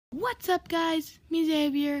What's up, guys? Me,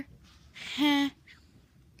 Xavier. My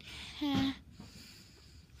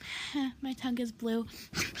tongue is blue.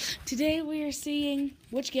 Today we are seeing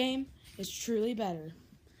which game is truly better,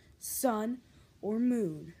 Sun or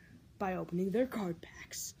Moon, by opening their card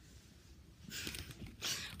packs.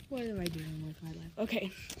 What am I doing with my life? Okay,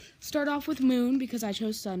 start off with Moon because I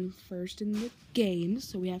chose Sun first in the game,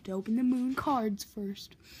 so we have to open the Moon cards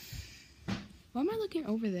first. Why am I looking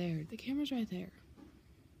over there? The camera's right there.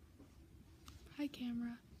 Hi,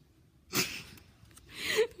 camera.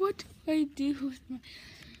 What do I do with my...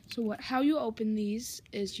 So how you open these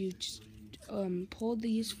is you just pull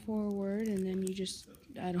these forward and then you just,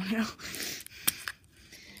 I don't know.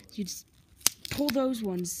 You just pull those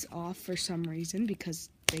ones off for some reason because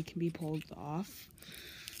they can be pulled off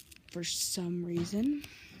for some reason.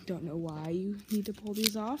 Don't know why you need to pull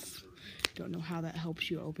these off. Don't know how that helps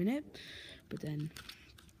you open it. But then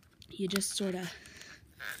you just sort of...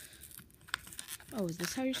 Oh, is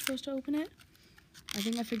this how you're supposed to open it? I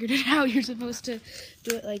think I figured it out. You're supposed to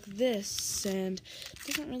do it like this, and it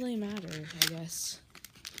doesn't really matter, I guess.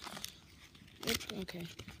 Okay.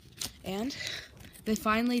 And they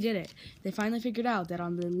finally did it. They finally figured out that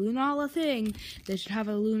on the Lunala thing, they should have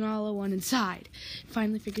a Lunala one inside.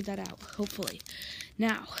 Finally figured that out, hopefully.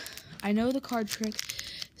 Now, I know the card trick,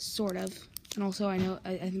 sort of. And also,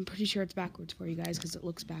 I'm pretty sure it's backwards for you guys, because it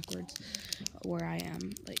looks backwards where I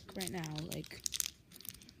am, like, right now, like,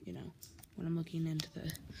 you know, when I'm looking into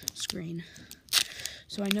the screen.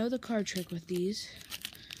 So I know the card trick with these.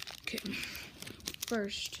 Okay,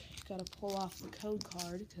 first, you gotta pull off the code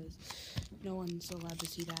card, because no one's allowed to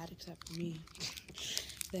see that except for me.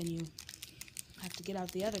 Then you have to get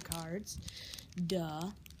out the other cards.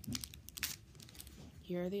 Duh.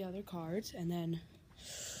 Here are the other cards, and then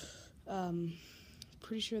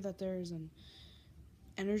pretty sure that there's an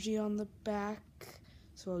energy on the back,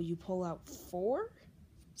 so you pull out 4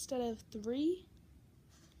 instead of 3.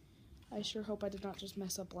 I sure hope I did not just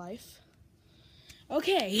mess up life.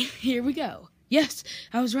 Okay, here we go. Yes,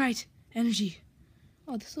 I was right. Energy.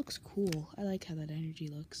 Oh, this looks cool. I like how that energy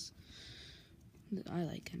looks. I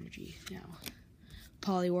like energy now.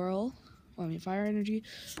 Poliwhirl. Well, I mean, fire energy.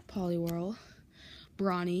 Poliwhirl.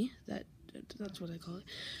 Brawny. That's what I call it.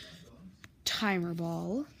 Timer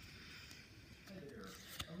Ball,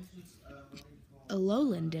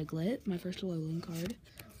 Alolan Diglett, my first Alolan card,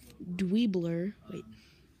 Dweebler,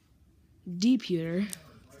 Deputer,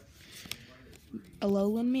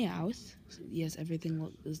 Alolan Meowth, yes,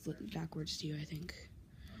 everything is backwards to you, I think.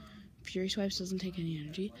 Fury Swipes doesn't take any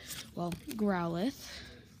energy. Well, Growlithe,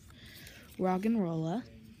 Roggenrola,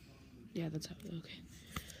 yeah, that's how, okay.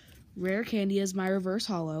 Rare Candy is my reverse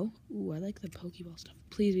holo. Ooh, I like the Pokeball stuff.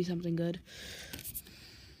 Please be something good.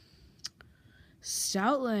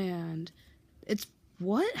 Stoutland. It's...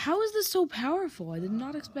 What? How is this so powerful? I did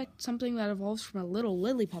not expect something that evolves from a little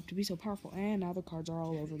Lillipup to be so powerful. And now the cards are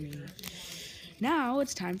all over me. Now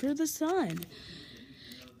it's time for the Sun.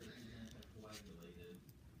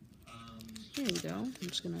 Here we go. I'm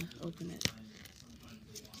just going to open it.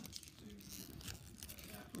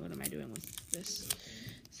 What am I doing with this?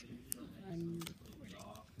 I'm recording.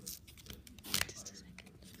 Just a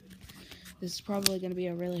second. This is probably going to be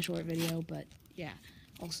a really short video, but yeah.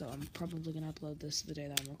 Also, I'm probably going to upload this the day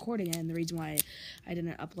that I'm recording it, and the reason why I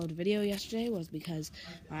didn't upload a video yesterday was because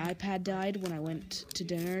my iPad died when I went to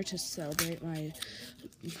dinner to celebrate my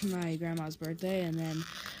grandma's birthday, and then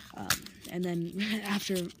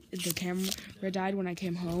after the camera died when I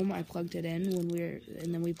came home, I plugged it in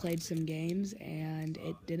and then we played some games, and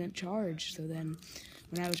it didn't charge. So then,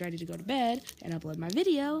 when I was ready to go to bed and upload my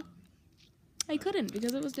video, I couldn't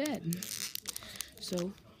because it was dead.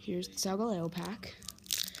 So here's the Solgaleo pack.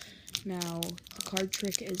 Now, the card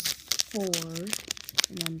trick is 4,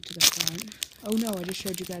 and then to the front. Oh no, I just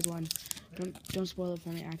showed you guys one. Don't spoil it for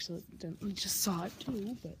me, actually. We just saw it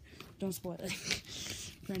too, but don't spoil it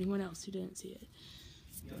for anyone else who didn't see it.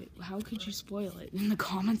 Wait, how could you spoil it? In the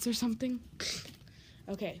comments or something?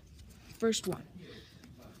 Okay, first one.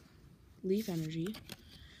 Leaf Energy.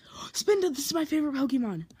 Spinda, this is my favorite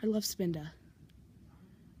Pokemon. I love Spinda.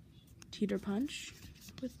 Teeter Punch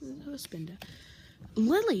with Spinda.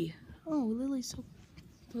 Lily. Oh,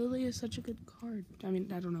 Lily is such a good card. I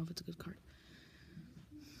mean, I don't know if it's a good card.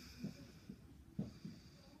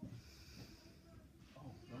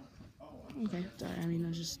 Okay, sorry, I mean,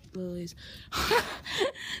 that's just Lily's.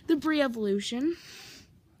 The Pre-Evolution.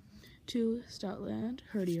 2 Stoutland,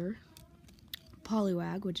 Herdier.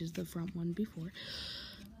 Poliwag, which is the front one before.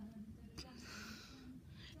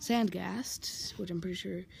 Sandgast, which I'm pretty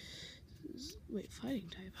sure is, fighting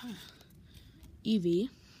type, huh? Eevee.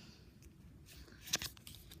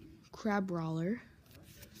 Crab Brawler.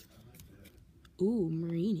 Ooh,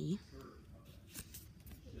 Marini.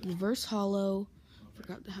 Reverse Hollow.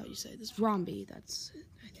 Forgot how you say this. Romby, that's it,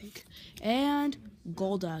 I think. And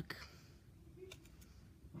Golduck.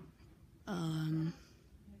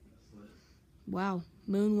 Wow.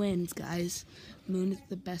 Moon wins, guys. Moon is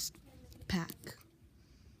the best pack.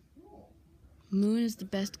 Moon is the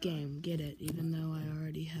best game. Get it, even though I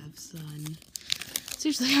already have Sun.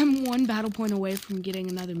 Seriously, I'm one battle point away from getting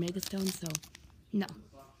another Megastone, so no.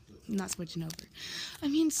 I'm not switching over. I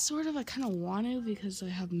mean, sort of, I kind of want to because I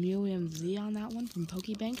have MewMZ on that one from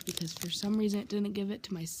Pokebank because for some reason it didn't give it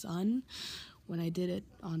to my son when I did it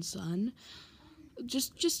on Sun.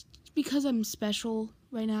 Just because I'm special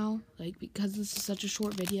right now, like because this is such a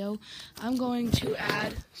short video, I'm going to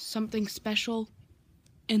add something special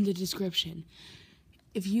in the description.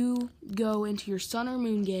 If you go into your Sun or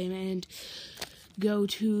Moon game and go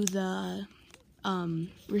to the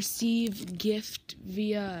receive gift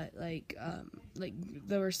via like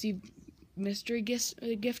the receive mystery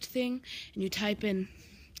gift thing, and you type in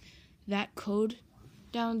that code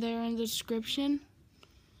down there in the description,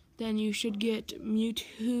 then you should get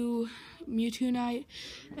Mewtwo Night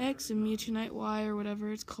X and Mewtwo Night Y or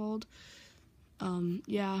whatever it's called.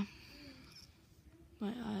 Yeah, my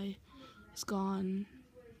eye is gone.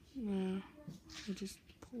 I just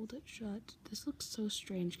pulled it shut. This looks so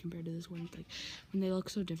strange compared to this one. Like when they look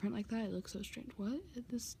so different like that, it looks so strange. What?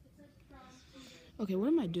 This? Okay, what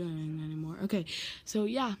am I doing anymore? Okay, so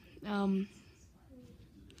yeah, there's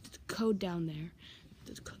a code down there.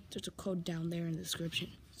 There's a code down there in the description.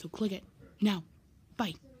 So click it now.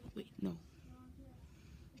 Bye. Wait, no.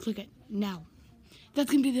 Click it now. That's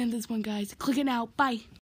gonna be the end of this one, guys. Click it now. Bye.